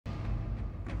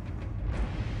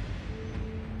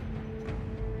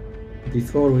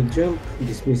Before we jump,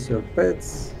 dismiss your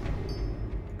pets.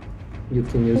 You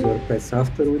can use your pets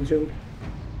after we jump.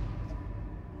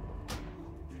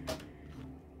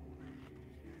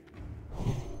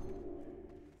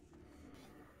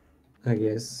 I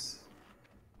guess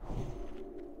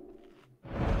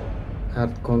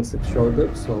hard concept showed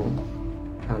up, so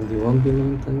Andy won't be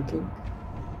main tanking.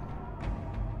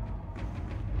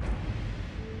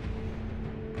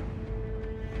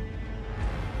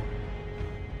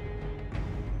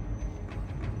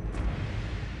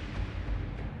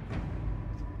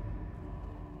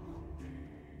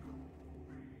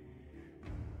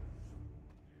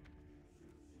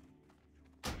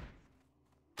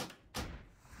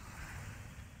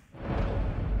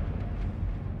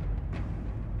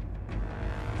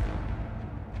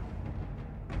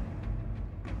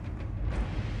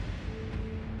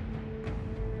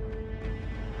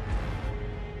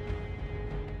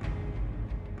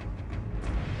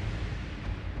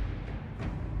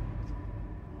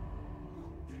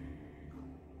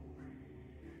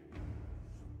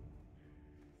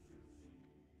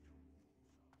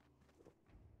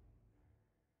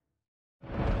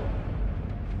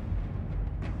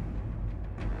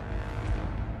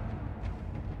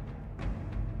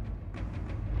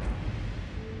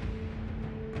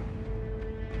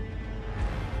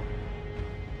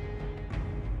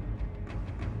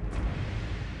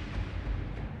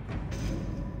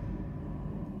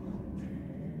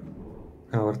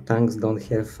 Our tanks don't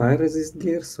have fire resist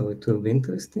gear, so it will be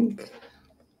interesting.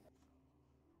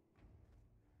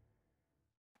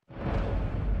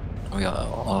 We are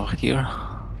all here.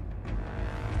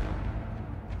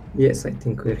 Yes, I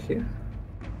think we're here.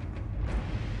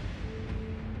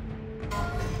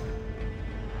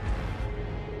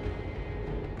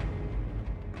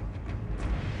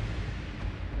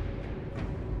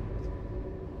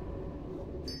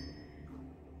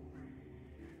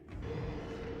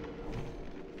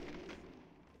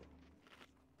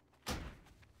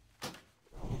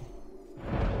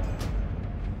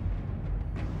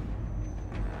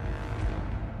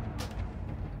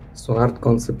 So Art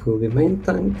Concept will be main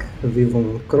tank, Vivo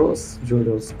on cross,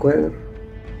 Julio square,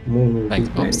 Moon will Thanks,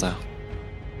 be tank. Monster.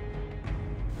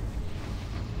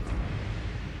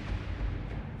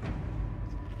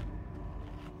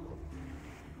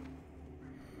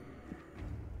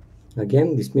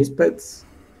 Again, dismiss pets,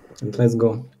 and let's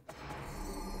go.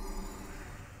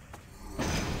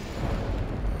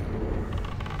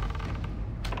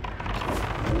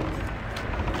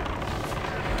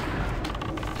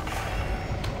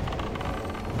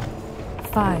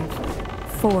 Five,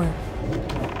 4,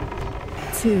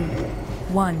 2,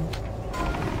 1.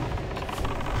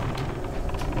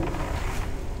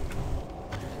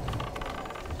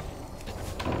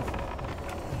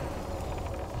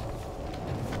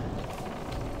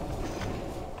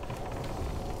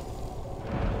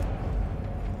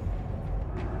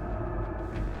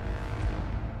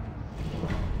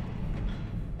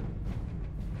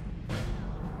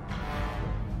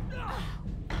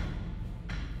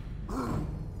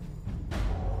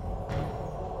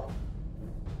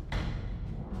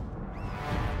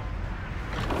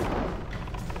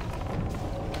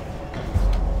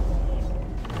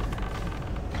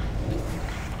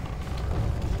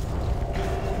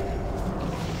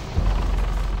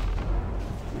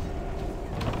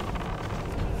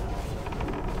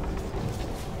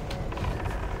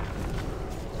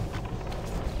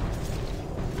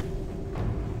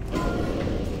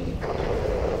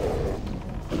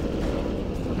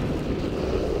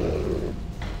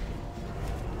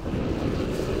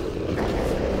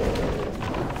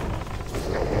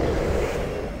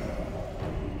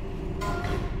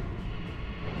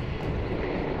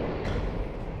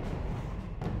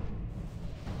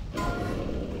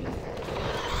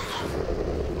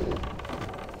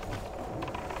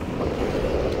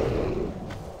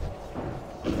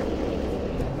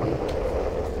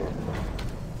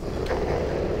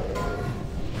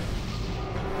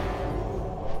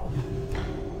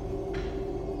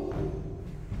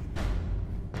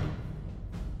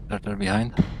 Turtle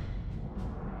behind.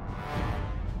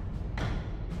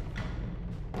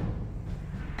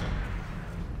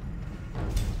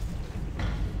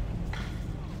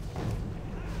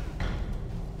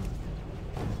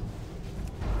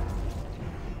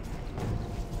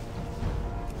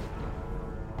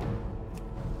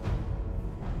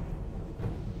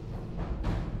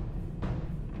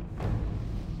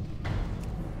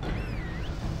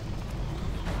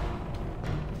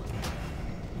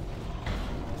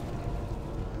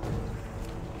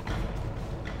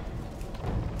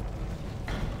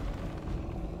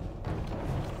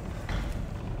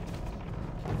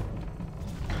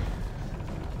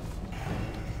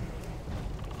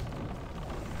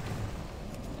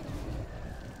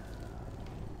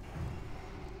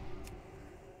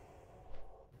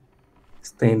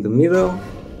 Stay in the middle.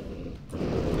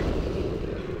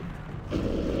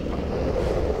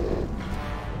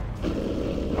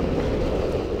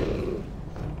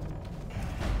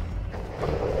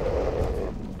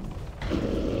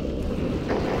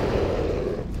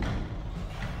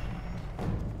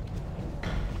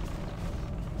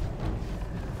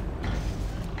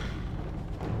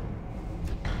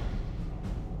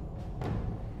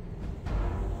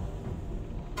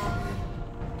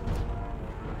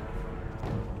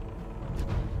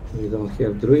 We don't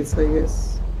have druids, I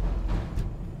guess.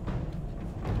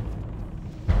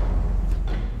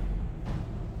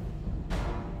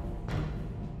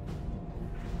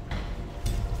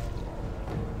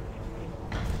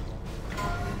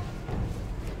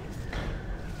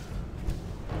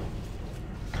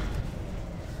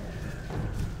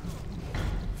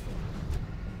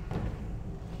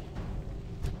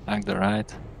 Back the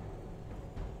right.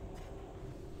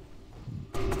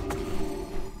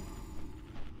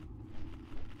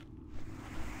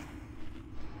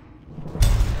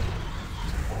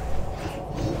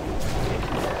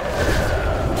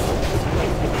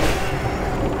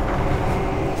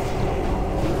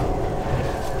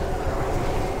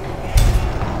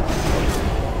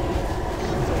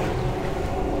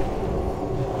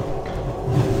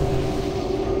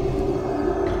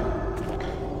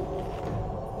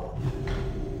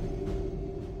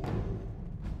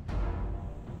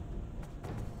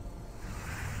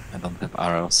 I don't have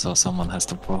arrows, so someone has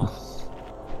to pull.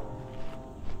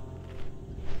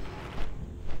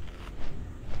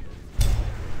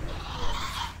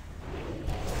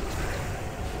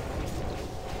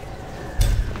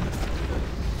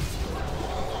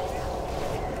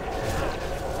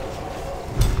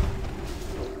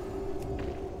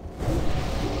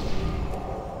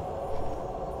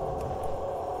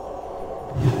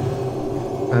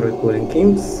 Are we pulling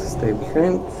kings? Stay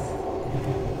behind.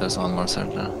 There's one more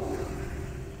soldier.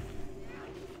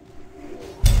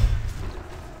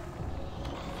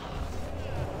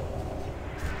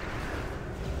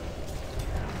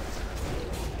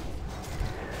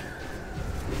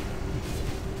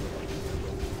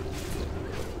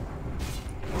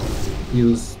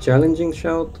 Use challenging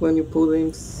shout when you pull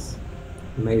imps.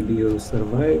 Maybe you'll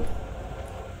survive.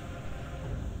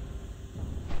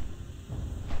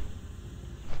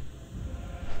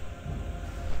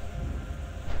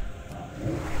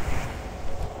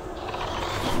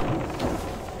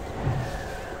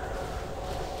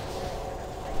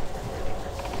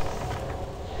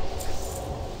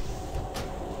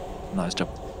 Nice job.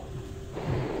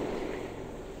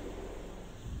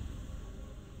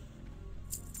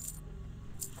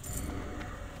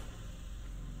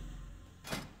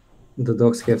 The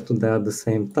dogs have to die at the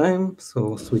same time,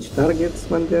 so switch targets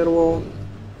when they're low.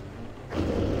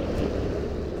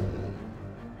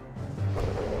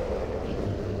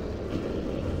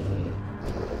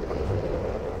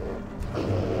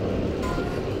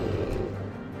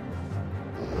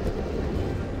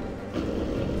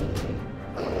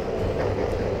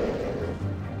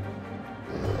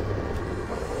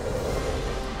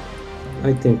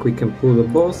 I think we can pull the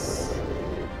boss.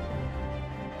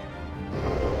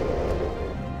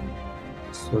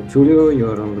 So Julio, you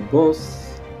are on the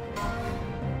boss.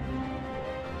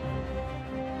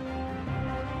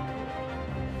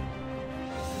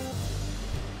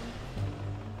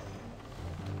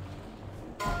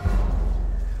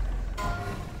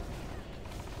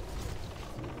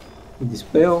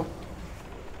 Dispel.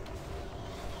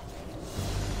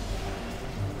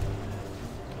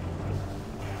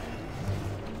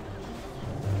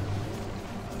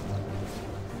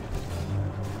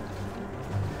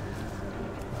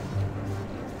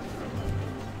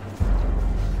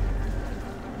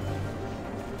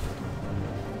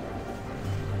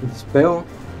 Dispel.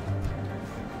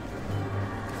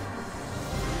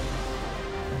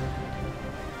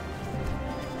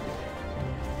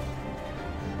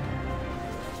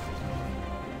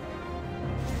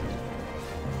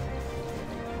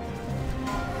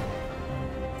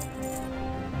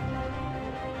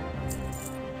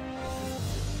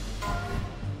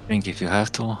 Drink if you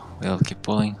have to, we'll keep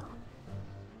pulling.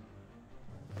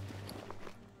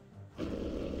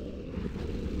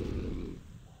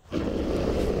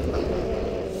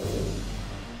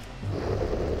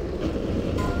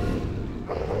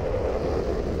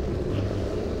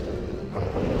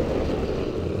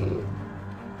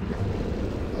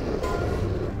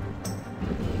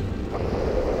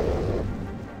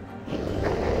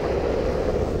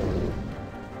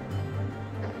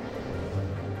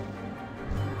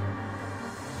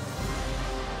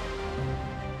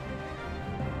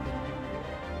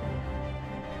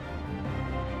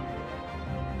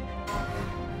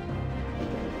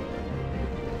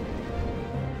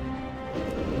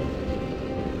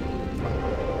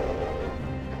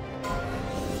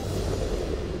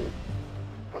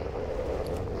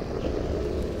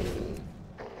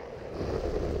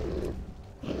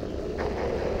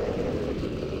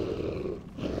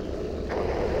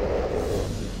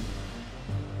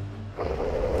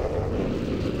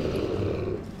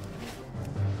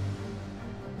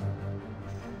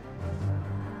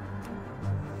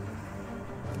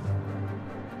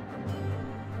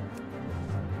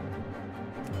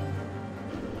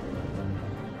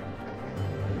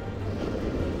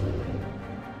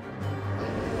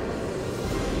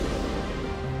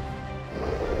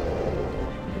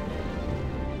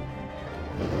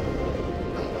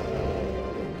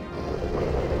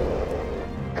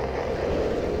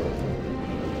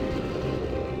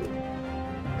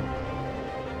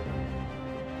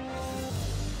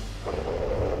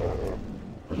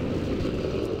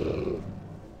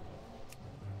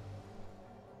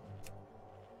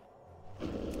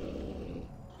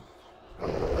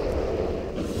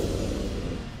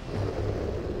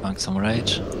 some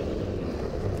rage.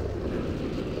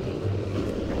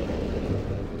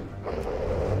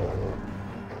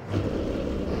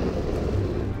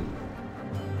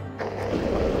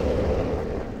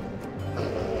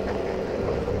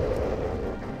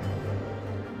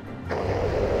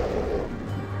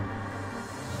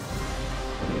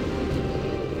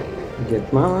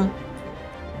 Get mana.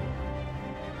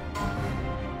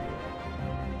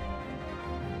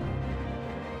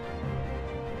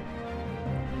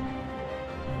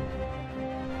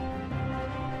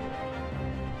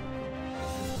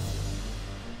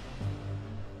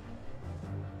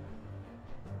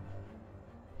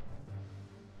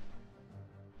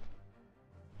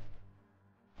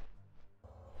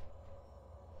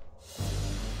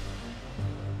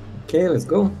 Okay, let's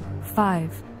go.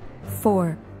 5,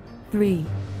 4, 3,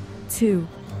 2,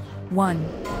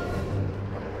 1.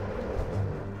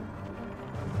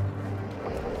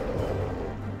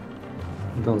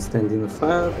 Don't stand in the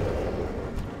fire.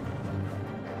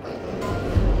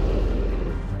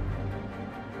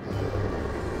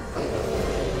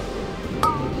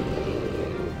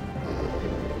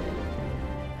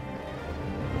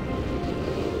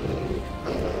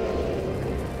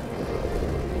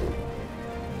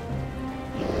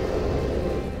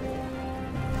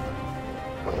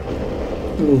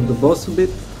 Move the boss a bit.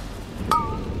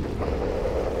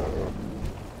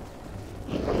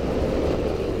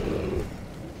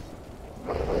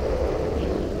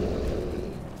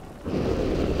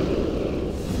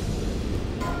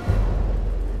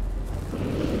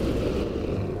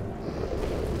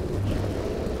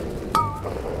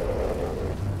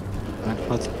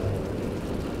 Backfoot.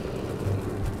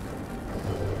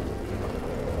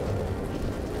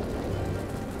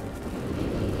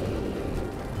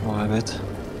 More a bit.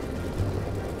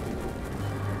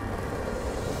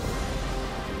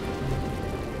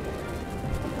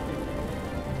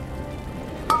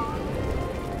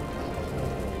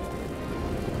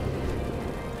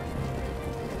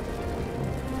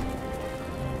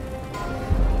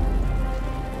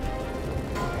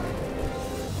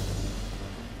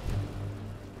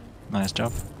 Nice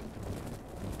job.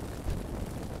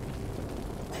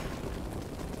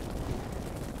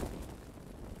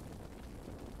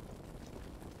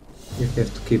 You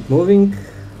have to keep moving.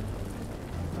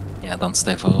 Yeah, don't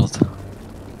stay forward.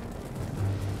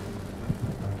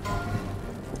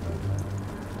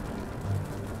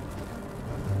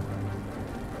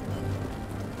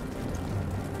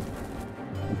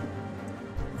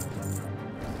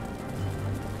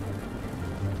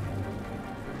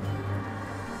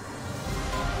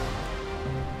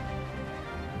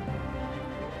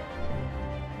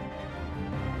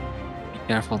 Be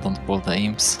careful, don't pull the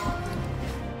imps.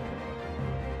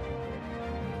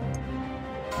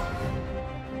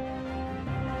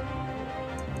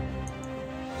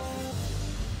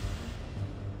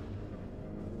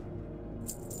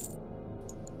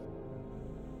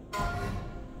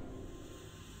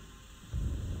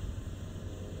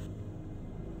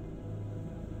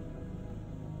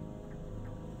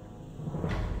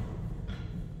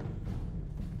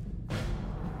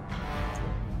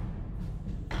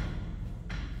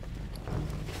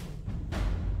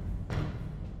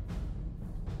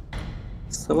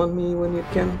 Summon me when you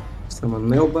can. Summon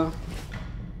Melba.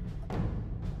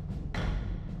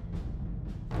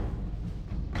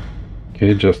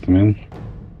 Okay, just a minute.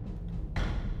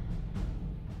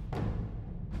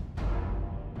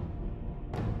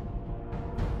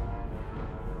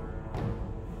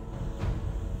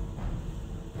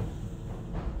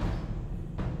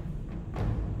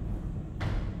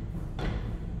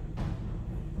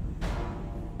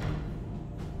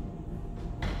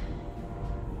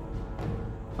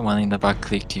 One in the back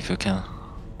click if you can.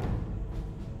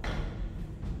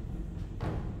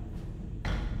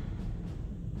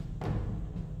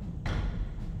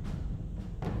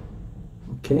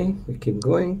 Okay, we keep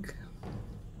going.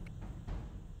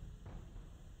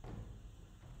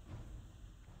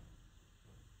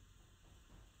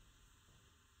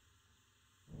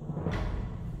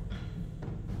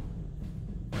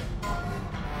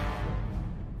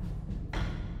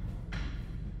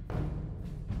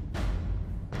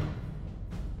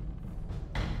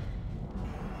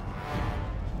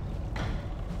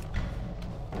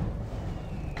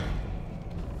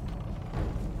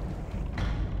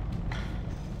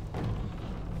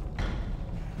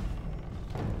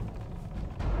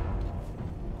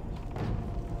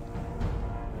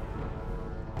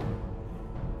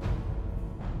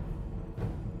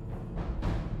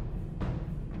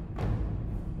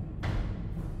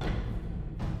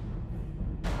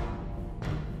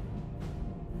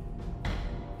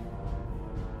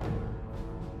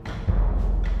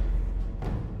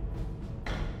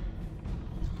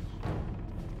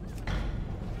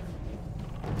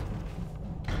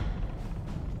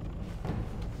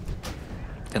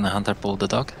 Can a hunter pull the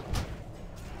dog?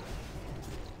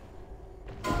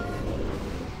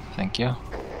 Thank you.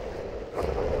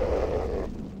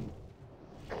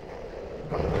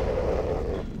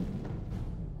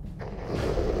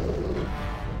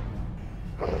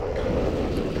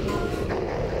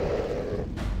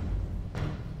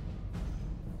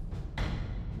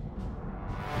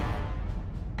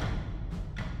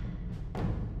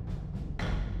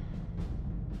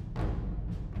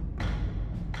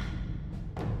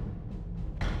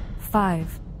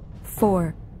 Five,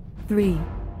 4, 3,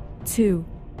 2,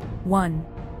 1.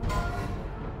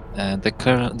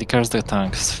 Decurs the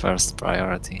tank's first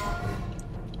priority.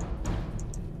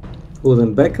 Pull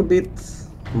them back a bit,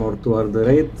 more toward the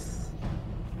raid.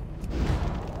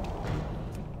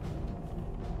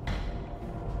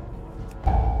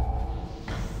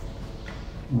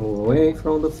 Move away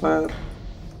from the fire.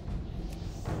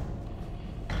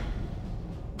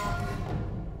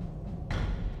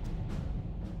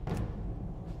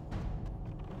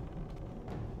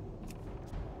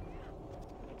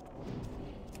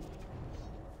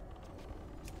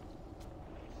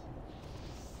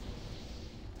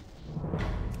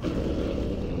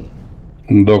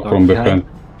 Dog from behind.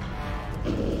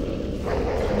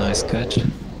 Nice catch.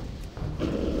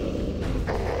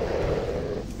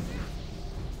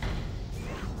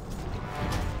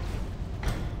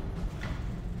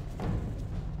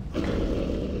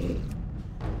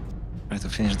 Try to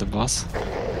finish the boss.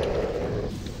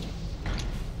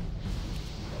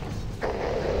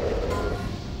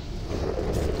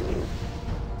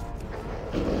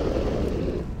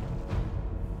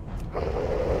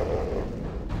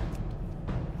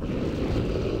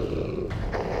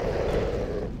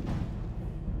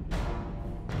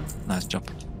 Nice job.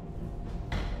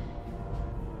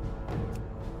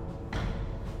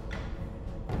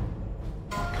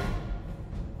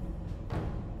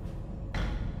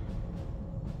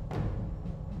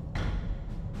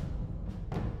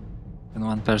 Can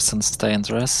one person stay and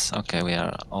rest? Okay, we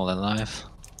are all alive.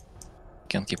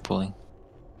 Can keep pulling.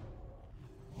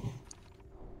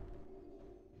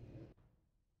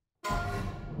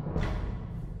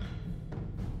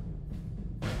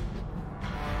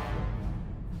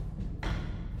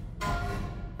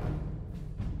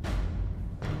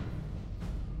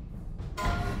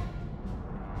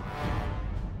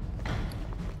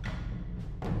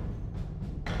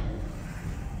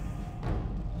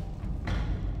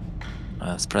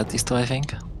 Spread these two, I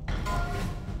think.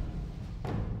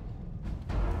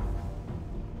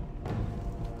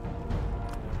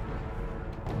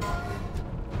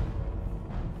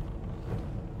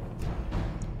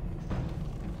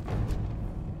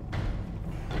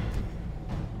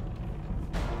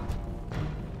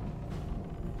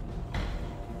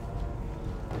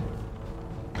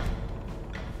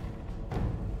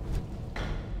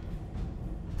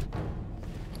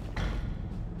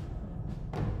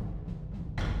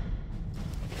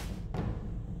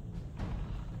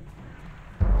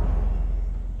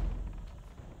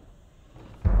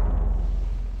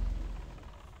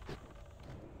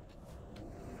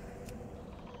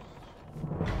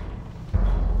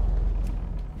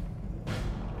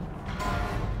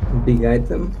 Big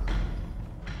item.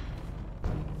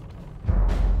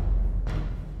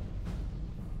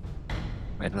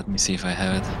 Wait, let me see if I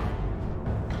have it.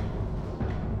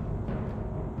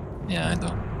 Yeah, I do.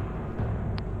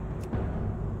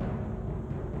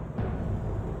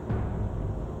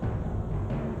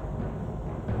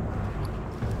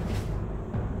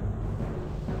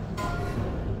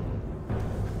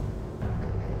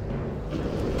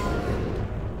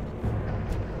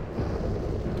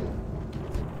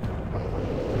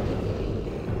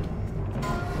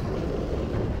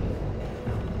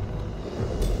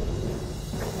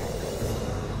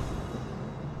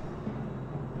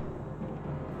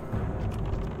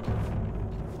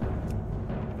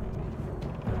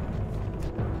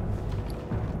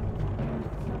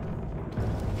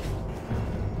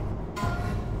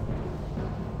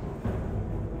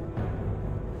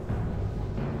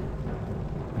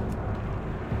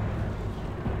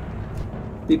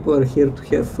 People are here to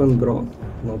have fun, bro,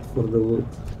 not for the loot.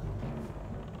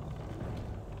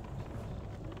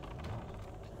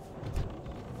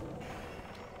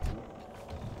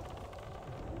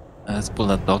 Let's pull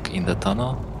a dog in the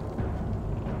tunnel.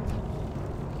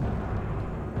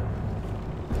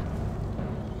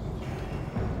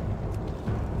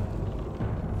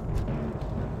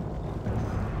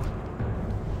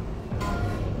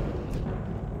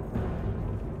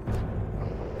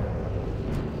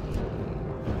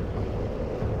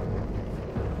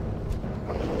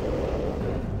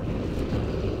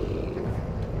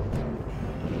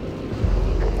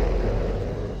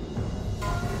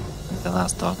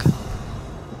 last dog.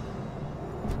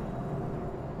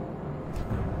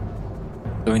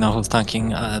 Do we know who's tanking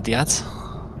the ads?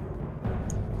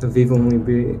 Vivon will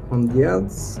be on the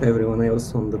ads, everyone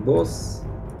else on the boss.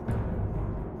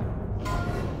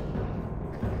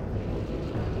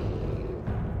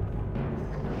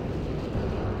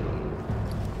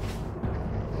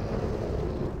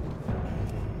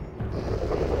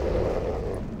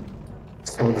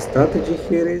 So the strategy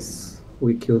here is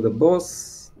we kill the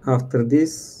boss. After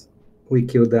this, we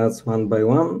kill the ads one by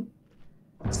one.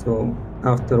 So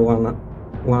after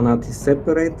one ad is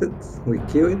separated, we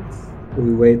kill it.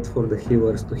 We wait for the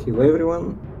healers to heal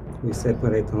everyone. We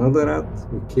separate another ad,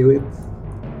 we kill it.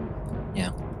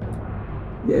 Yeah.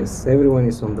 Yes, everyone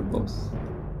is on the boss.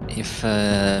 If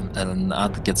an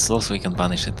ad gets lost, we can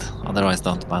banish it. Otherwise,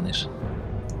 don't banish.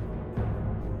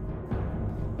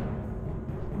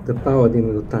 The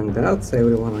Paladin will tank the ads,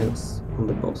 everyone else on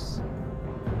the boss.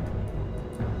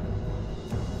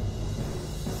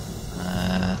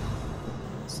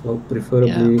 So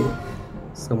preferably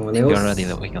someone If else you're ready,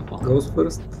 that we can pull. goes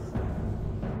first.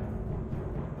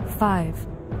 5,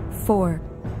 4,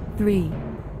 3,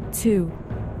 2,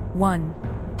 1.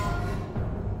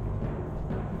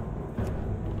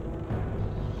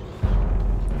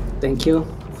 Thank you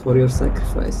for your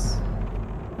sacrifice.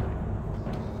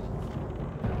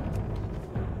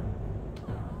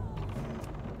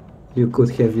 You could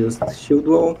have used shield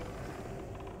wall.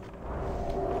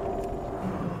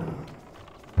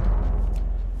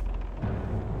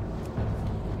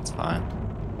 It's fine.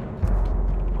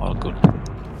 All good.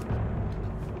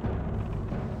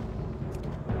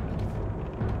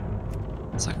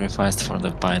 Sacrificed for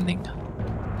the binding.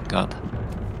 God.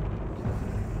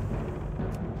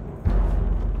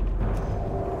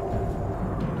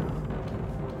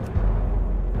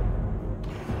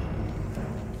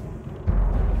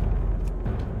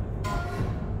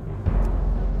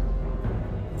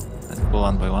 Let's go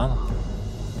one by one.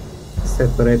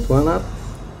 Separate one up.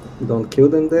 Don't kill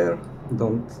them there.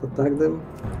 Don't attack them.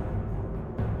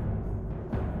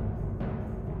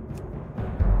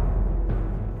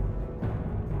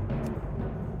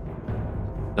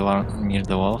 The one near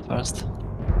the wall first.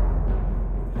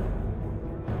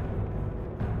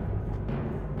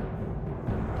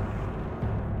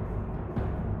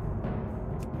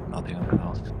 Not even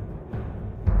close.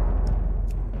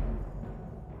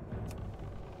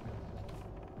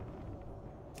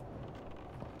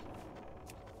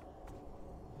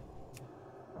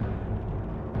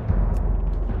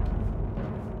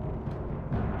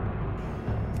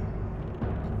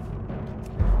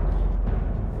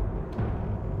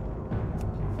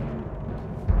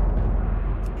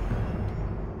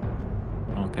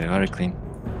 Okay, very clean.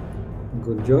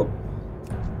 Good job.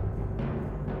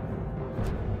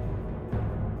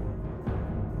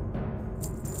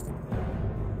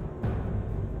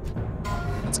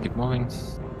 Let's keep moving.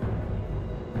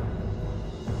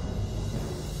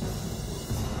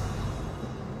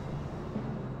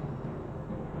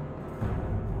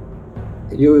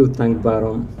 You will tank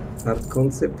Baron. Hard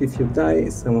concept, if you die,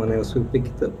 someone else will pick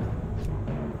it up.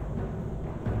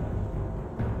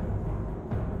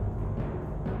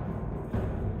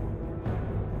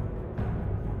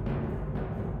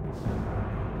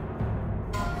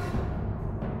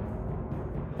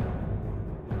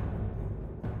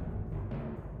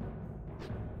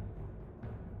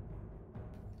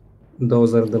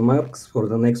 Those are the marks for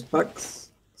the next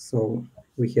packs. So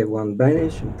we have one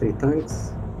banish and 3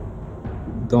 tanks.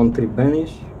 Don't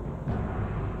rebanish.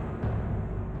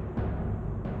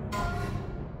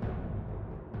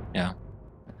 Yeah.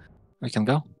 We can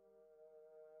go.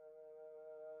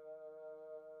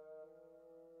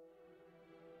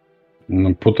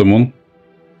 Put them on.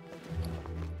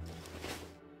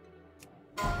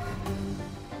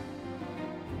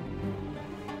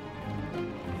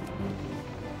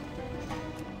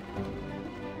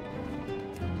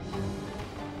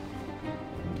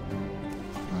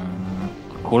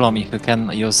 Kulom, if you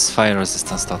can use fire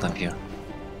resistance totem here.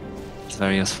 It's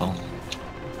very useful.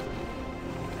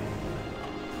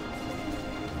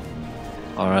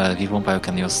 Or Vivumpa, you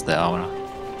can use the aura.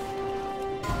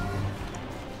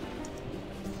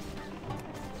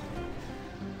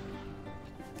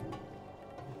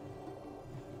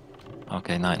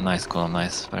 Okay, nice Kulom,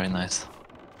 nice, very nice.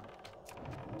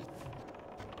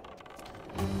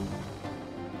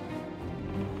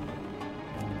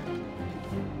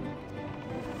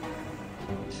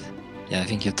 Yeah, I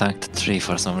think you tanked 3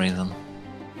 for some reason.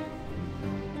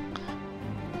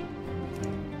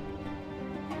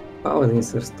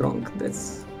 Paladins are strong,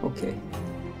 that's okay.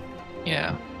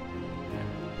 Yeah.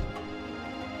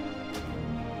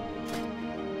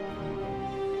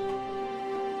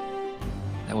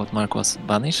 What mark was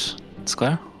banish?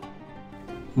 Square?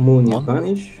 Moon is Mon?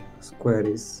 Vanish, Square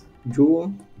is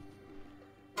Jewel.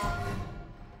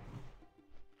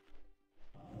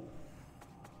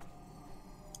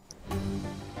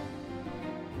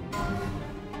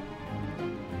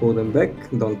 Pull them back,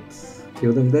 don't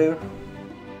kill them there.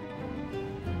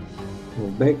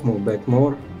 Move back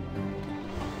more.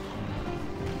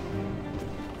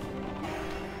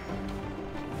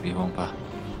 Vivompa.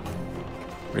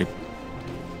 Rip.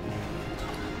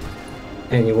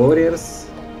 Any warriors?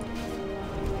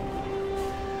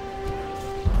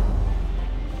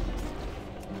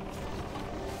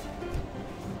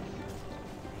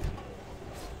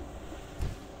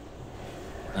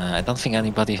 I don't think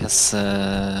anybody has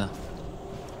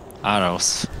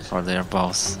arrows for their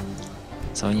bows.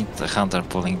 So we need a hunter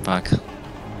pulling back.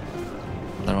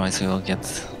 Otherwise we will get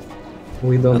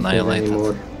We don't have annihilated. any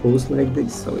more pulls like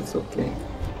this, so it's okay.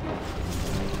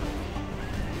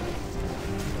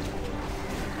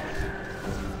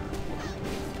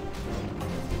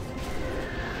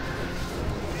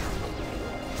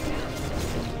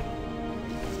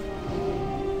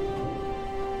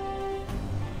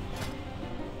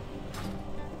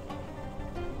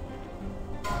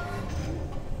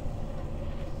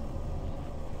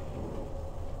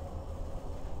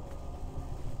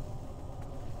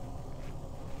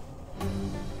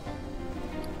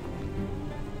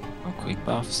 no quick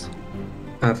buffs.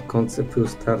 Art Concept will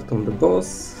start on the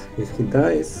boss. If he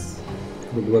dies,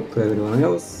 good luck to everyone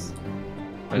else.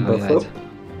 Wait, Buff up.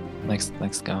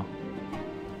 Next go.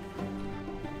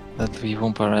 That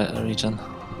Vivompa region.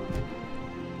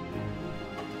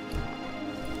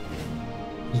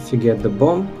 If you get the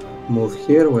bomb, move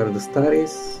here where the star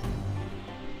is.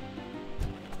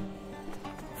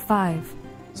 5,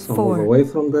 So Four, move away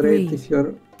from the raid three, if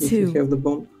you two. have the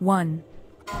bomb. 1.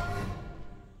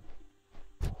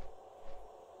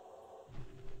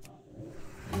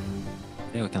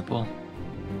 Yeah, we can pull.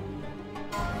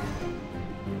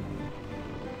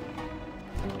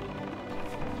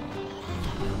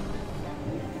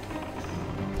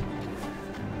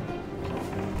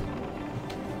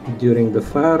 During the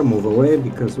fire, move away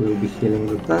because we'll be healing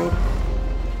the tank.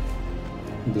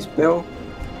 Dispel.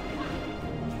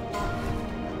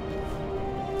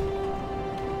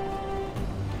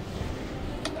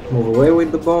 Move away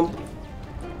with the bomb.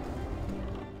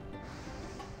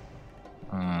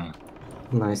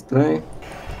 Nice try.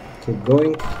 Keep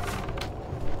going.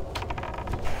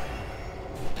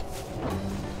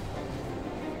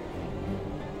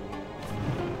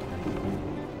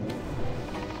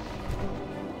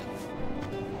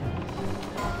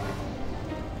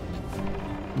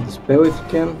 Dispel if you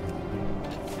can.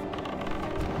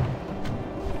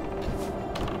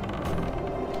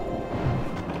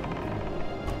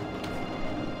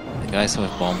 The guys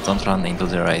with bomb, don't run into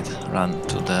the raid. Run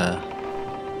to the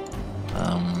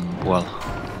wall.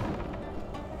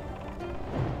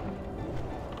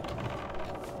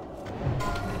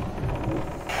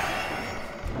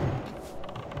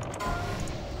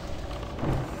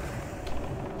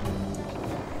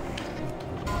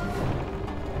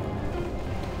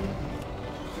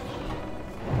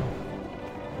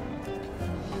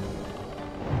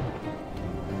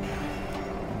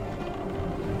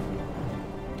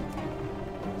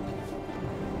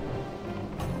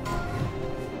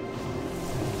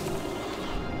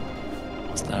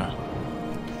 What's there?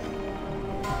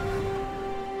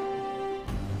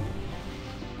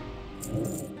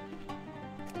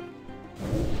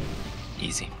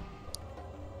 Easy.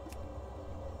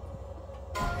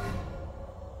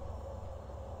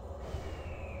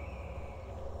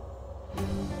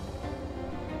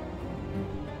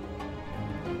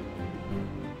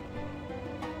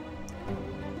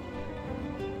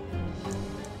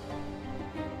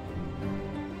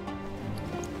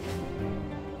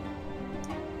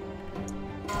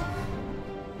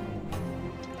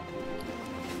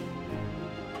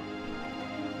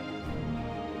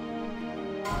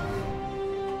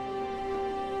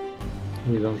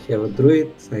 We don't have a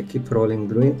druid. I keep rolling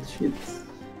druid shit.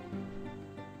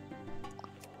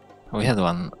 We had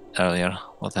one earlier.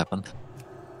 What happened?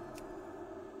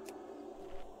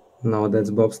 No,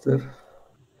 that's Bobster.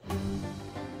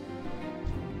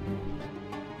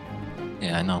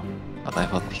 Yeah, I know. But I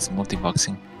thought he's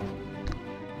multi-boxing.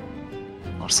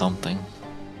 Or something.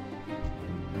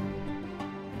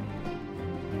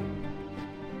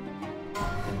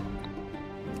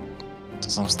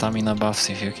 Some stamina buffs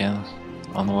if you can.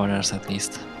 On warriors at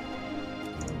least.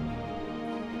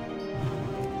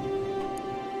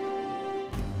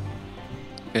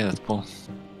 Okay, let's pull.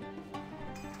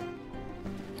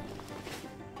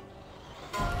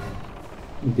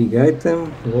 Big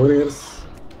item, warriors,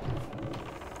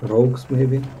 rogues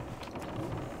maybe.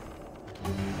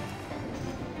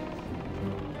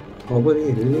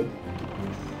 Nobody, really?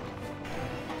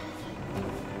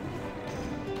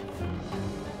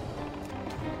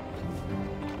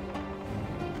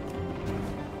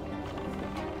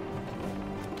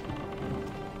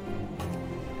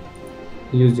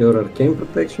 Use your arcane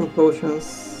protection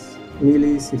potions,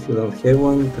 melees if you don't have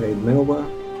one, trade Melba.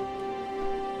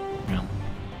 Yeah.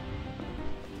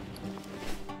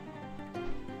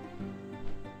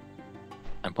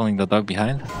 I'm pulling the dog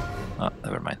behind. Oh,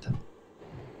 never mind.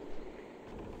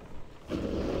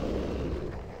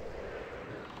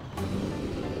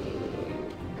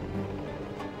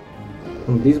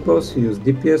 On this boss you use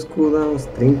DPS cooldowns,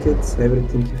 trinkets,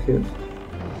 everything you have.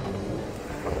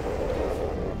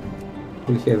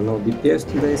 We have no DPS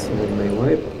today, so we may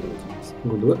wipe.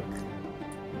 Good work.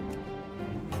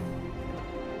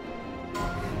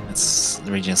 Let's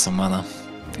regen some mana.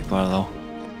 People are low.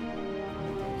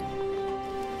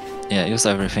 Yeah, use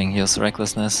everything. Use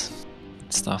recklessness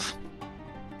stuff.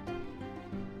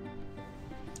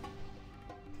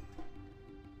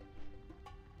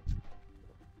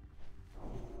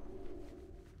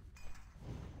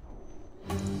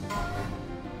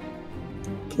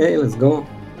 Okay, let's go.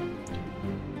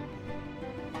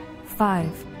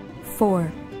 5,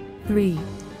 4, 3,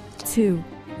 2,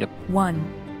 Yep.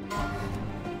 1.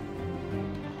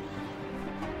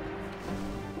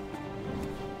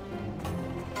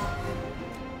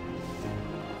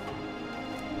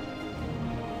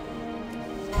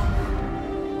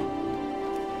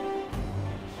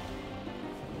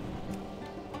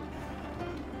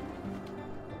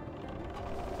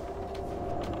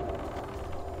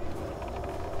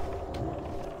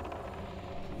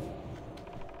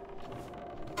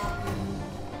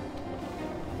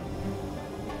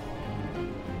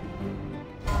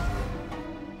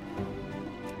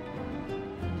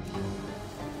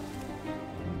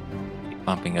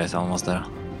 Pumping guys, almost there.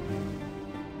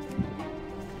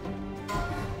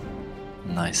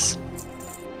 Nice.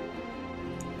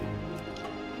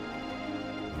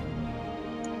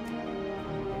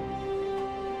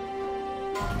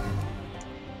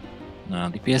 No,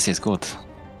 DPS is good.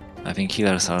 I think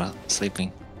healers are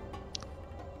sleeping.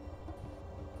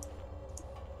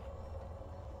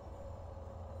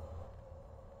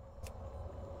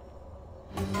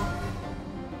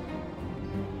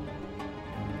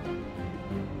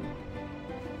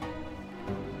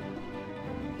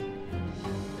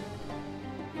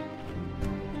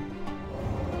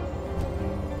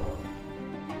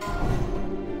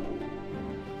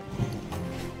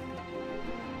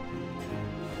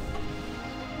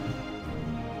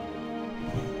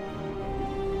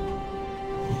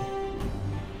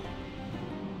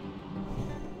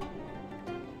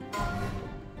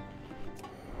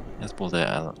 Let's pull the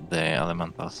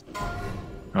elementals.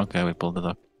 Okay, we pulled the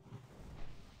dog.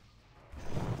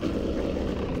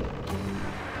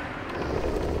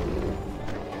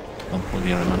 Don't pull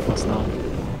the elementals now.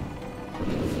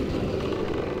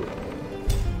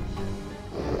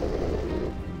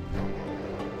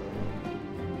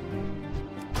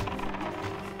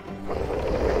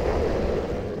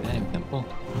 Yeah, you can pull.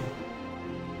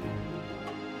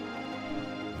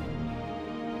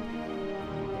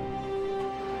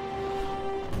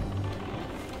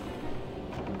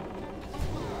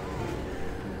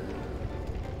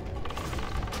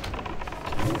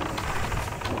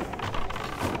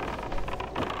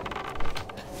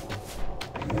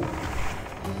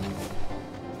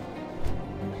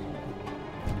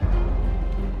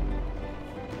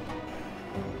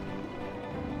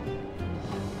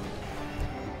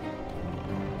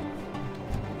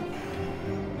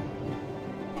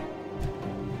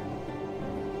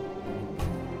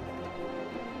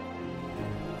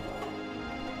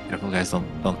 Careful guys,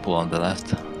 don't pull on the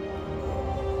left.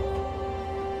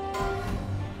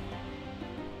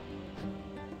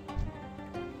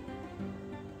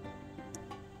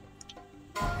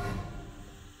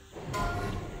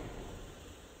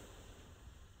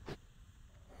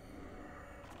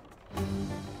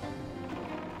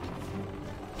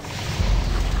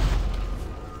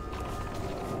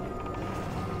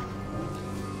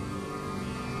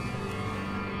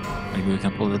 Maybe we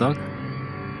can pull the dog?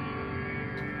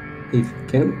 If you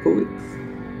can pull it.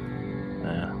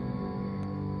 Yeah.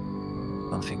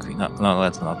 Don't think we... No,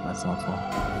 let's not pull.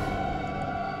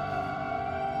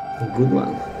 A good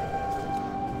one.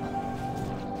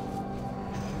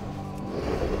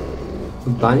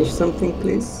 Banish something,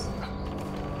 please.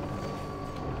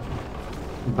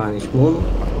 Banish moon.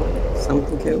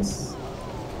 Something else.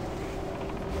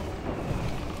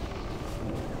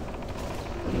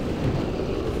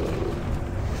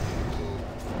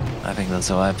 I think that's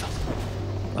a wipe.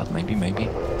 But maybe.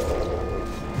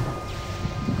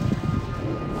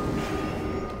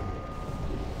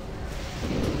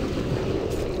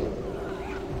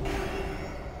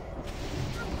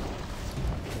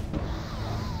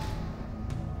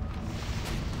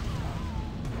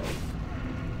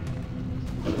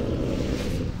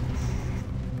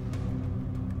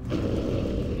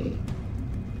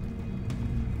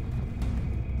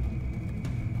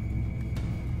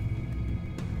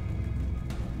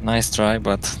 Nice try,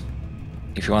 but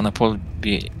if you wanna pull,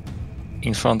 be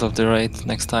in front of the raid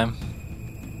next time.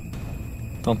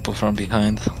 Don't pull from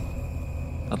behind.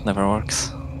 That never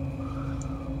works.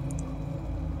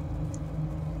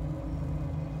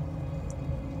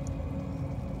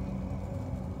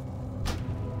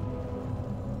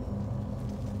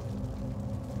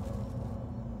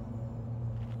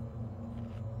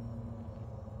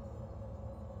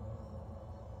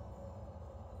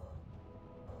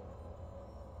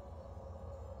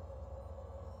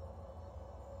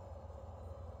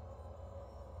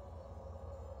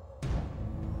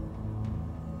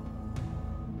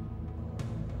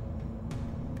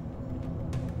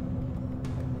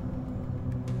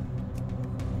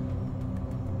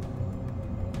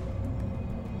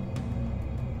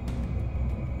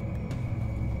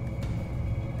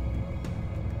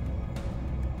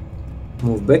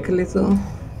 Move back a little.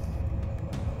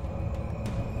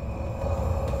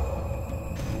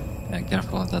 Yeah,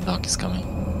 careful, the dog is coming.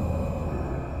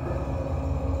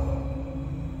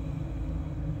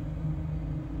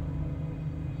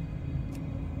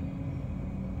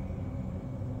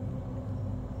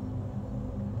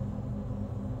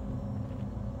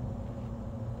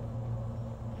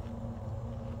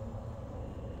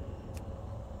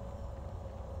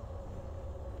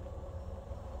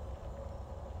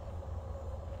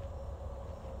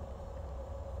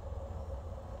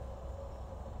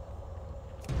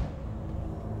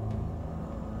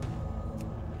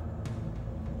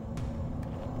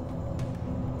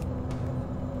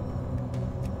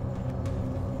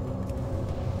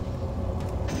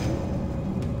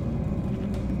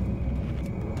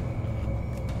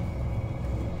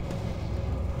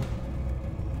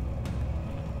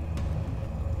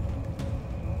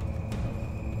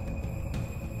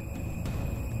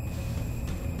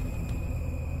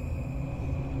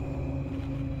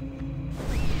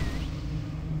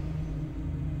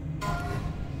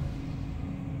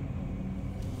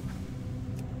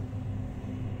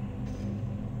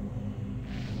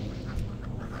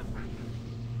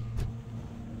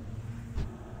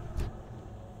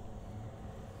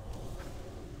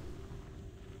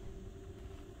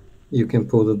 You can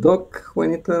pull the dog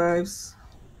when it arrives.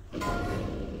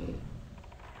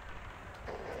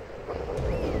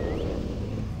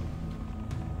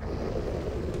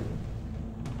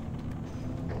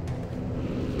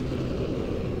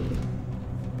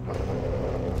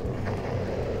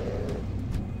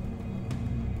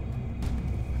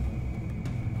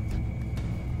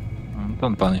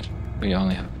 Don't punish. We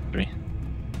only have 3.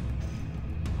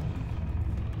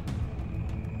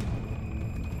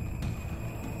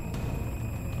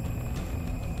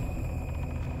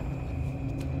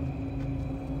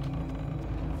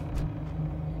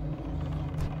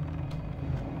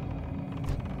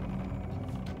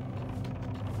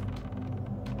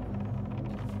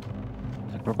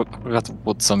 I forgot to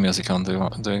put some music on. Do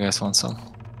you guys want some?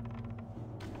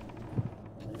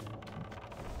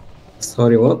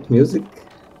 Sorry, what? Music?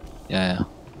 Yeah.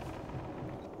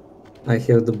 I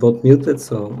have the bot muted,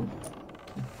 so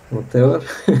whatever.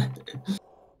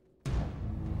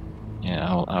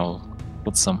 Yeah, I'll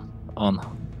put some on.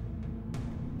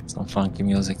 Some funky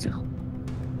music.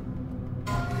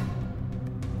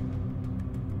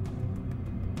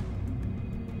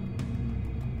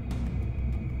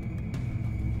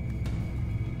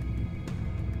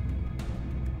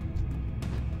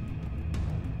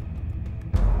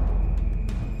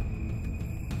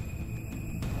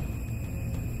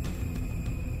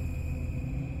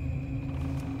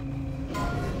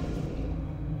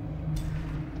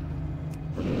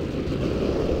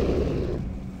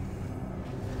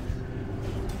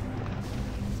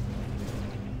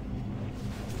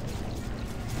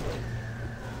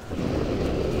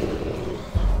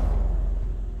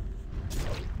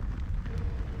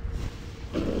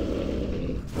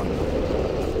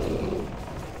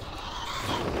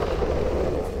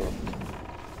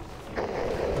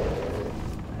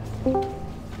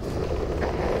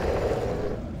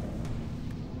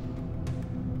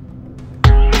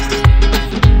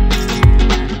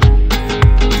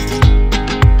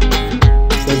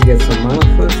 Let's get some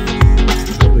mana first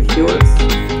for the healers.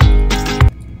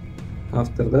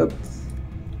 After that,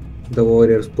 The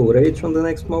warriors pull rage on the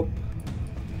next mob.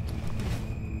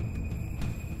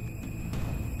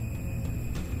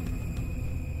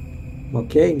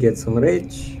 Okay, get some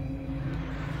rage.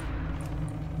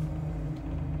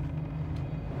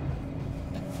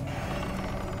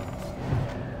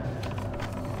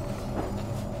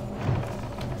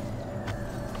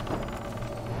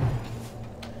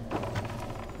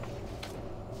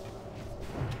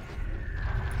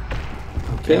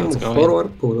 Okay, let's move go in.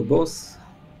 forward, pull the boss.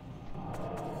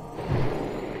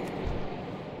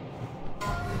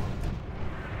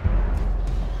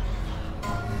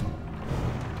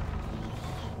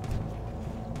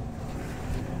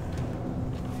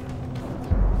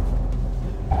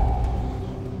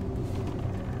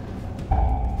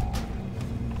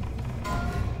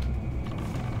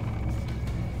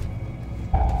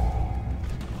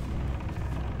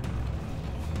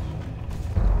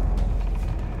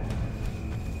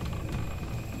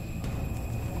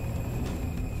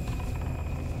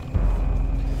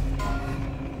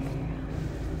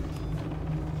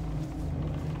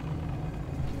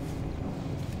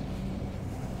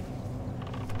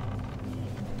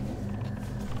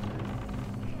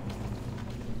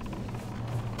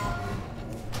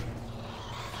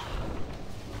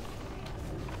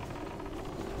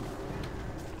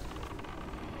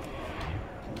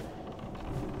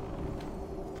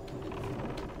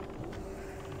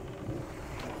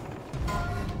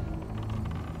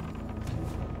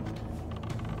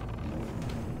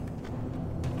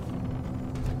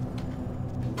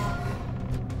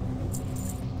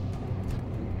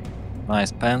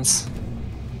 Nice pants.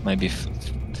 Maybe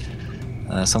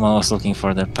someone was looking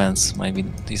for their pants. Maybe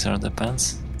these are the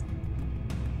pants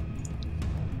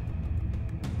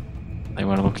they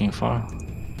were looking for.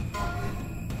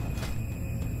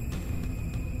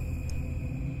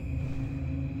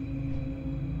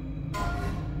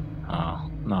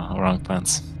 Oh, no, wrong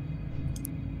pants.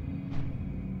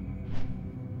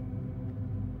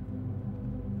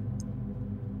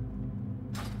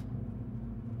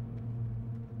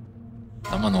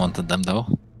 Someone wanted them though.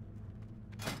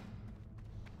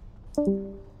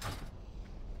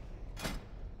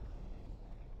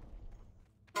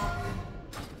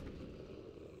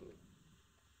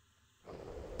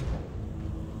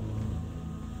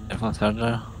 Careful,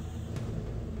 charger.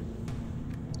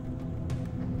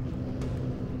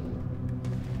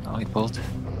 Oh, he pulled.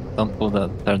 Don't pull the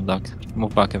third dog.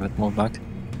 Move back a bit, move back.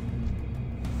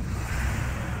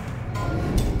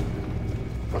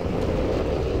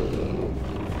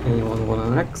 Anyone want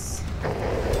an axe?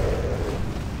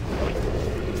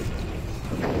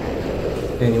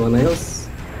 Anyone else?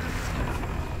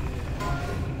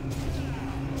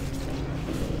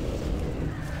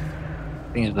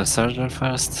 Finish the surgery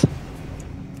first.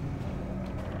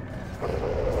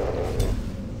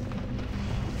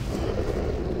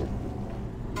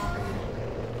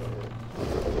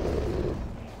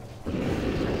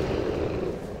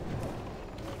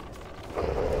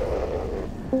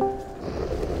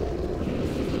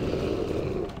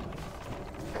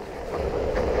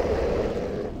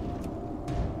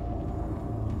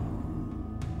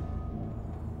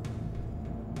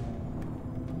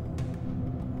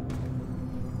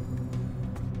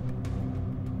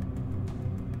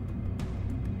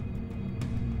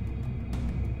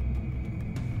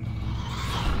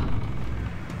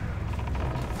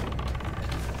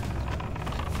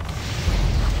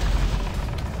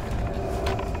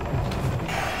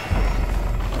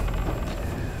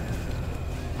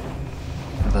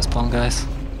 The spawn, guys.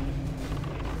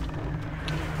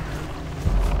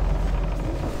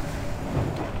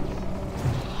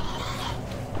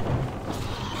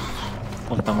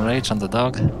 Put some rage on the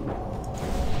dog.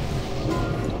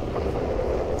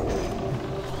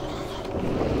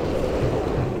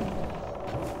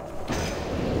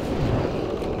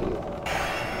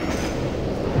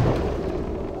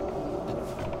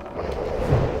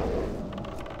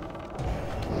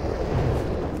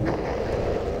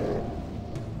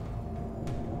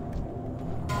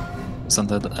 On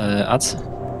the ads.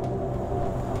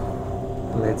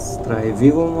 Let's try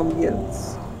Vivo on the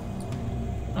ads.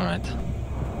 Alright.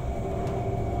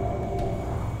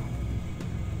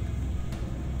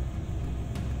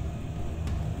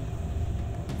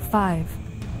 Five,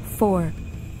 4,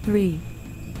 3,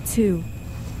 2,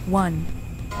 1.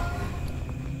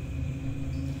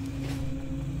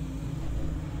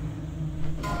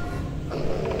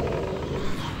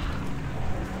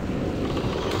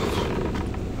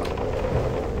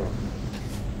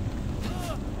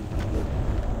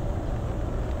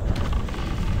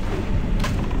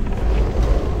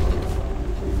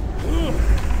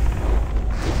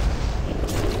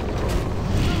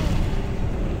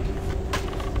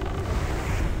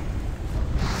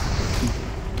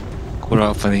 Poor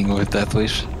opening with that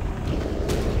wish.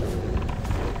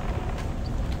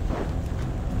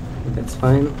 That's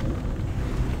fine.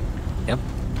 Yep.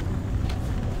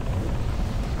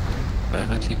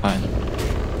 Perfectly fine.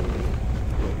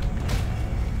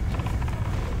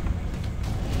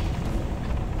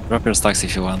 Drop your stacks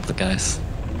if you want, guys,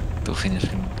 to finish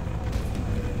him.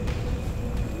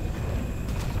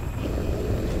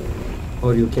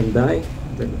 Or you can die,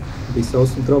 then this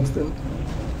also drops them.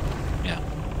 Yeah.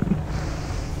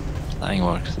 Dying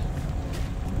works.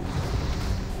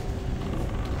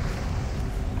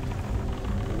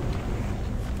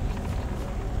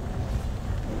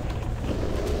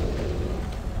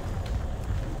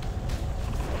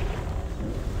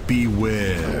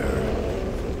 Beware.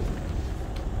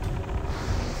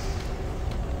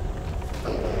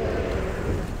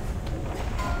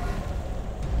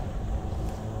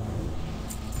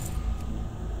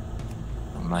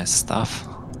 Nice stuff.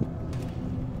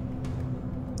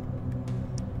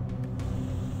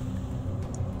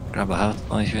 Grab a hat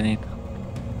if you need.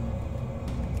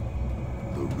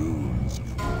 The runes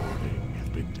of warning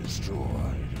have been destroyed.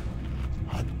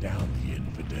 Hunt down the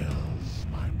infidels,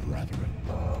 my brethren.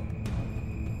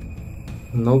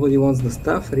 Nobody wants the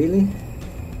stuff, really?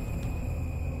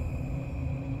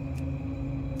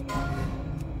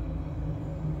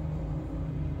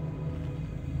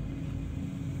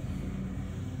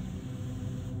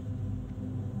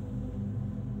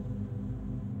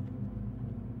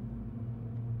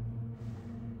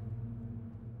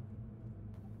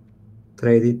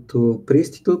 Trade it to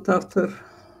Prostitute after.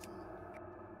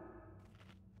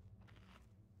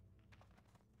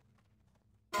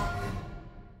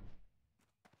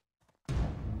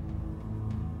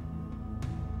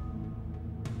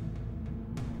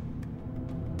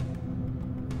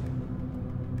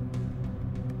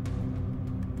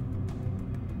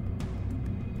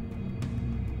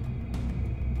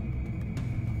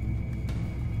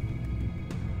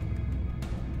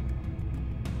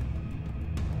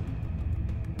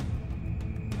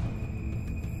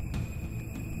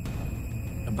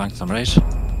 Bank some rage.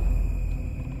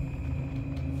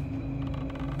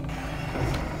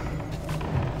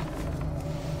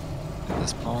 The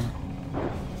spawn.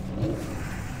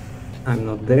 I'm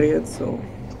not there yet, so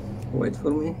wait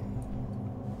for me.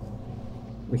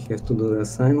 We have to do the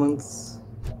assignments.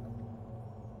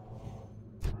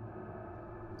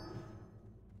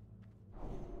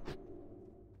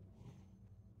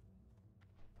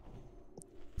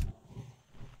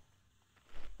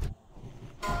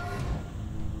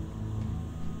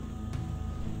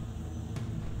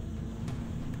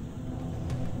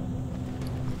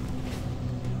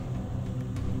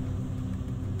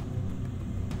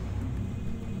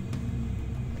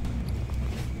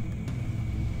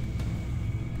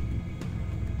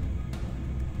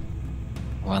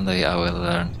 One day I will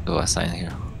learn to assign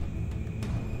here.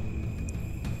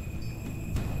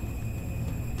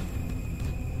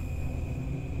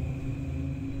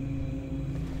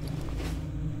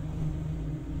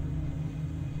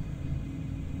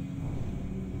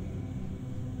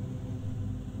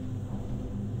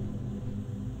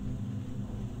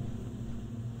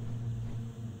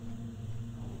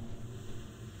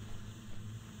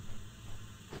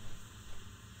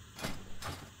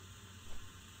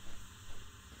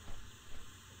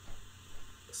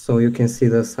 So you can see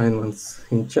the assignments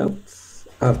in chat.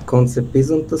 Art Concept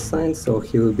isn't assigned, so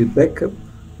he will be backup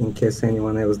in case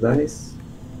anyone else dies.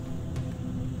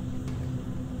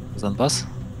 Zone boss?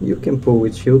 You can pull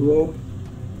with Shield Wall.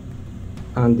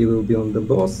 Andy will be on the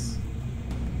boss.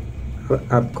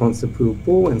 Art Concept will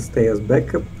pull and stay as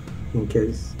backup in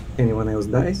case anyone else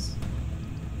dies.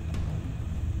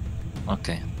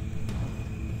 Okay.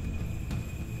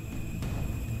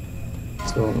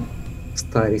 So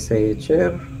Star is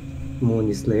AHR, Moon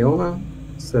is Leona,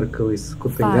 Circle is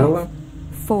Kutengala.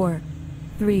 5, 4,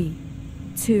 3,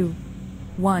 2,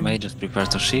 1. May just prepare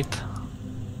to ship.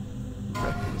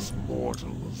 Reckless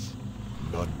mortals.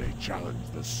 None may challenge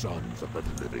the sons of the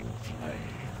living flame.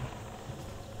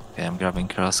 Okay, I'm grabbing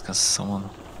cross because someone.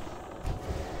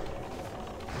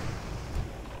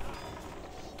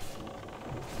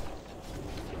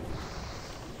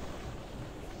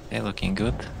 Okay, looking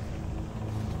good.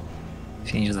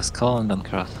 Finish the skull and then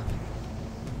cross.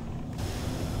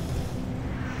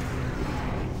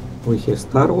 We have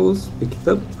Star Wars, pick it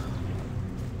up.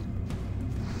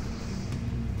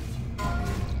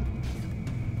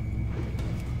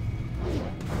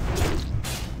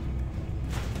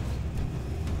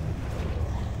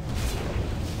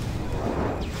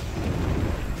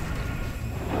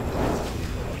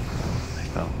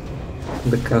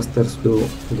 The casters will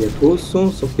get wool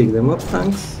soon, so pick them up,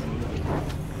 tanks.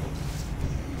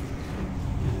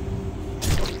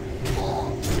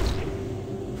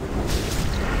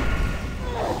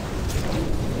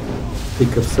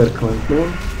 pick up circle and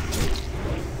moon.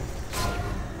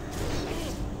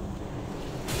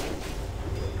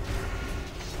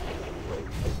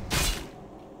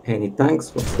 Any tanks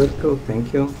for circle,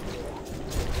 thank you.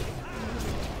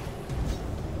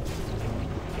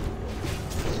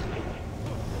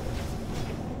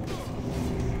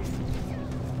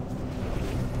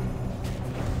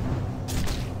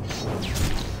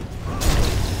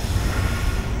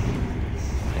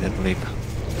 I didn't leap.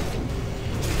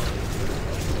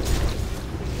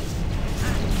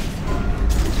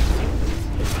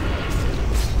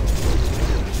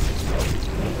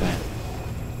 Okay.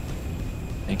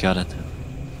 I got it.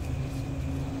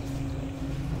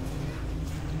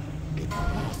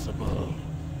 Impossible.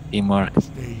 Teamwork.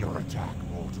 Stay your attack,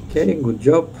 mortals. Okay, good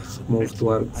job. Submit. Move I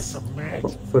towards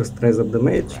submit. first raise up the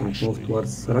mage and move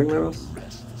towards Ragnaros.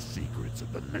 Rest the secrets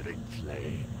of the living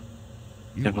flame.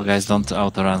 You Careful will guys, don't see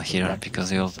outrun the here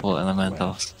because you'll pull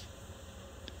elementals.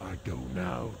 I go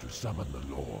now to summon the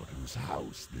Lord whose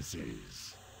house this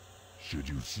is. Should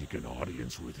you seek an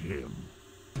audience with him,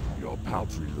 your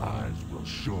paltry lives will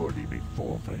surely be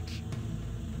forfeit.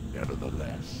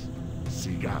 Nevertheless,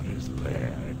 seek out his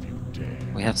lair if you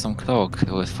dare. We have some cloak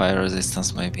with fire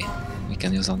resistance maybe. We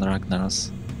can use on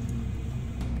Ragnaros.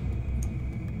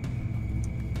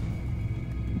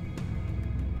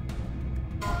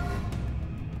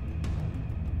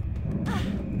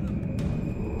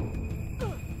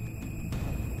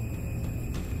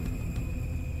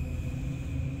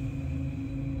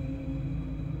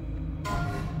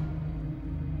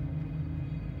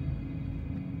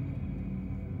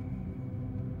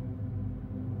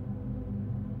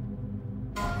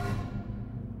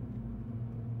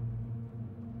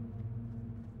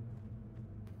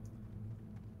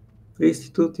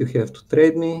 Institute, you have to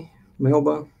trade me,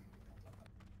 Melba.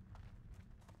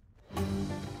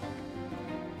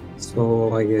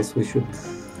 So I guess we should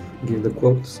give the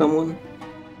quote to someone.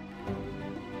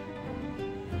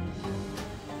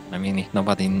 I mean, if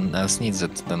nobody else needs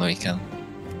it, then we can.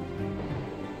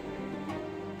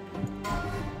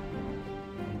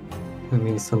 I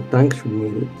mean, some tank should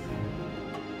need it.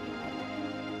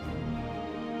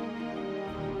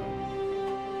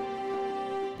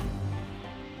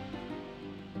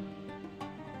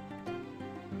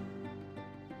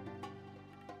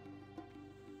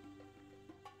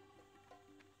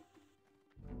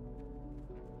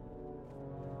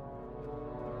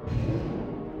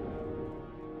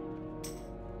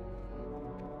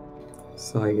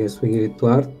 So I guess we give it to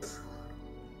Art.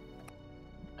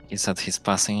 He said he's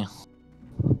passing.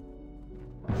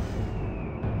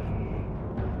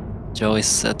 Joe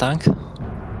is a tank?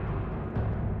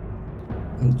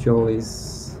 And Joe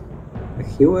is a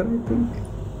healer, I think.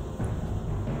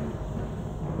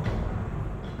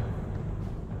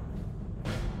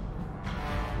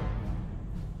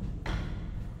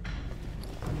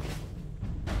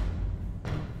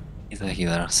 He's a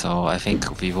healer, so I think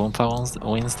Vivumpa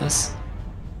wins this.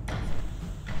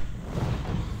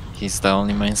 He's the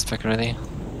only main spec ready.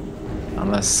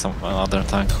 Unless some other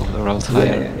tank rode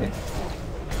higher. Yeah.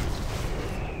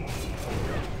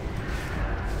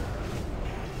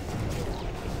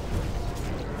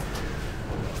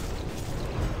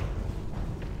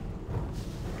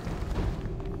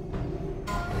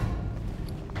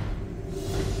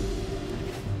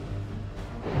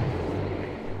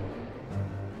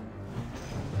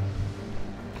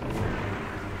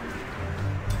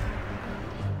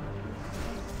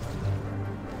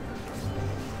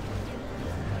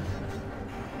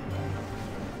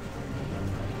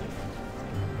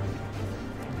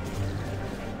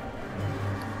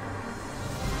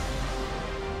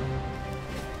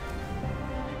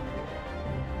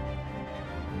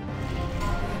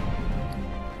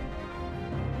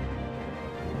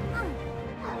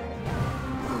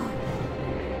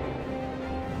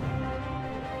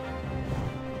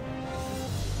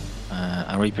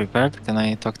 Are we prepared? Can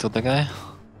I talk to the guy?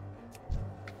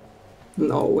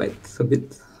 No, wait a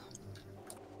bit.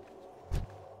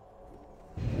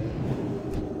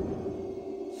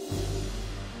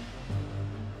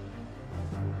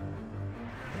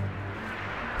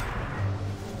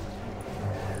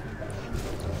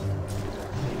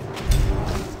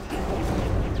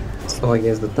 So I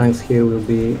guess the tanks here will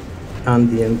be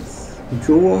Andy and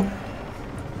Juwo.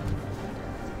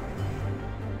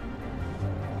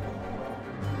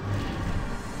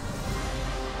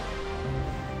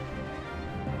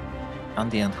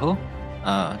 Andy and who?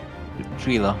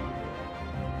 Trilo.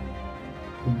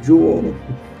 Juwo.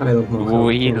 I don't know how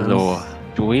to pronounce.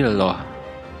 Duillo.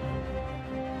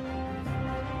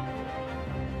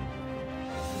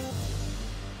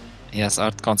 Yes,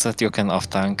 art concept you can off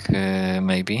tank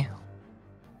maybe.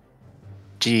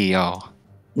 Geo.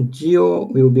 Geo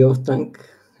will be off tank,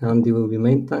 Andy will be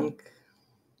main tank.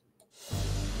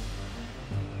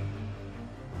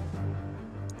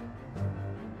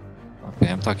 Okay,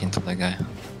 I'm talking to the guy.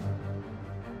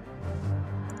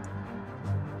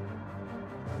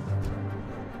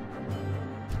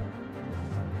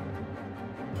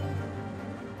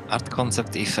 Art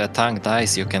concept, if a tank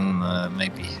dies, you can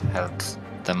maybe help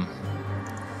them.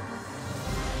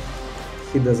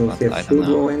 He doesn't But I have don't shield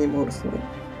know. wall anymore, so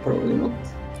probably not.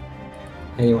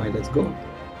 Anyway, let's go.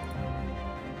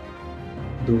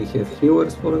 Do we have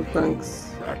healers for the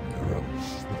tanks?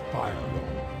 Ragnaros, the Fire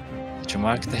Lord. Did you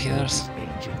mark the healers?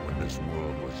 Ancient when this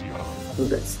world was young.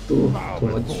 That's too Bow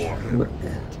much before him, work.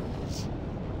 mortals.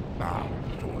 Bow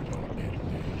toward your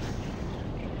ending.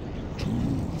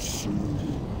 Too soon.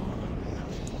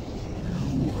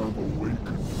 You have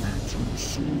awakened me too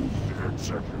soon,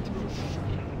 Executors.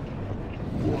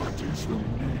 What is the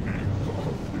meaning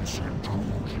of this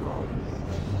intrusion?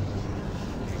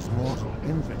 These mortal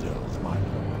infidels, my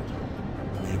lord.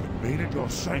 We have invaded your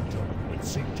sanctum and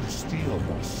seek to steal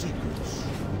your secrets.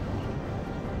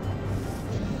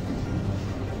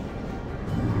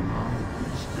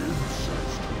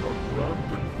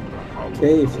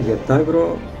 Okay, if you get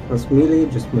aggro as melee,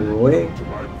 just move away. To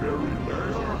my very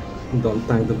lair, Don't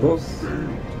tank the boss. bathe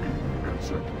me,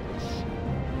 Executors.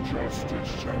 Justice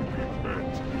shall be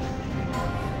met.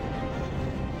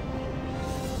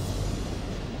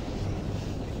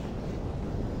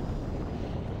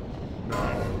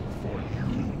 Now for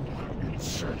you,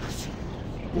 insects.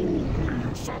 Boldly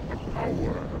you sought the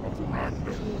power of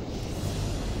Ragnaros.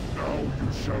 Now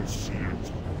you shall see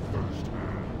it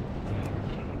firsthand.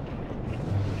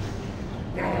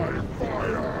 By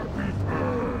fire be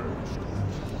purged!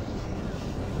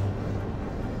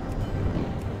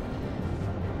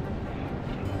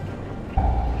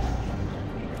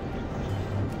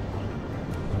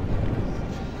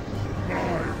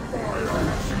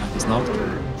 It's not.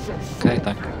 Okay,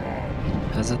 tank.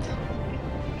 Has it?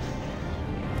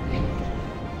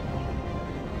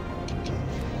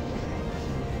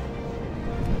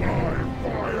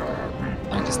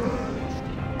 Tank is...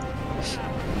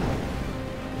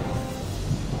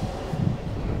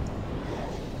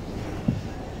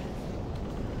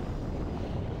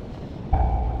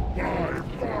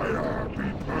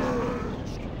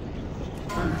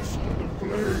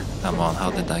 Come on, how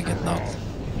did I get knocked?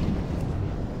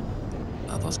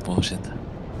 That was bullshit.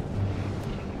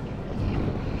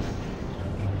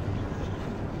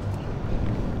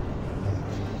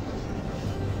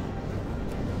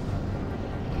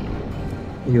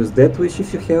 Use that wish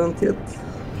if you haven't yet.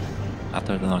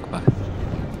 After the knockback.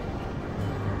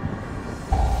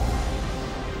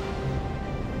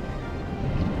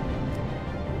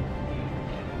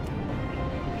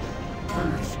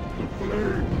 Face the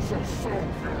flames of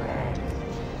Sulphur!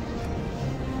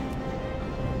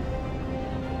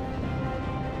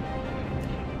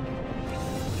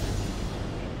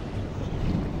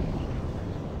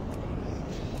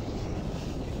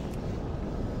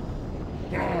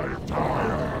 By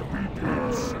fire be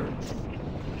purged!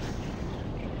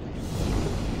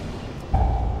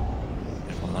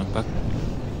 Careful knockback.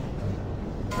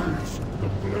 Face the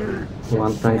flames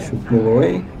One tank should move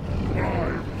away.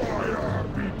 by fire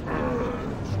be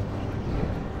purged!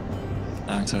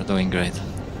 Tanks are doing great.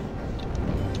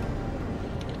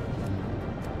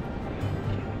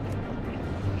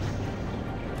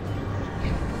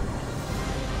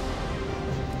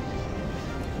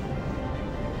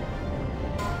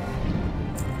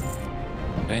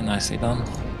 Okay, nicely done.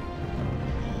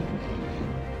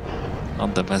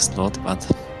 Not the best load, but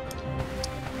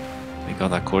we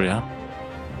got a courier.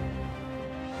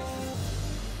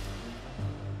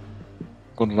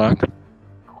 Good luck,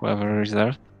 whoever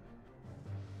reserved.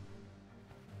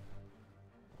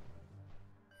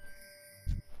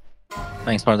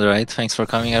 Thanks for the raid, thanks for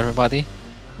coming everybody.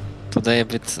 Today a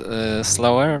bit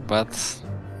slower, but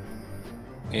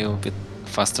it will be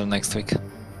faster next week.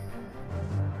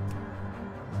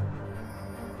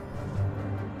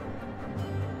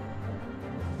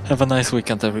 Have a nice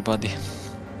weekend, everybody.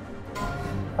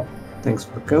 Thanks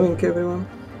for coming, everyone.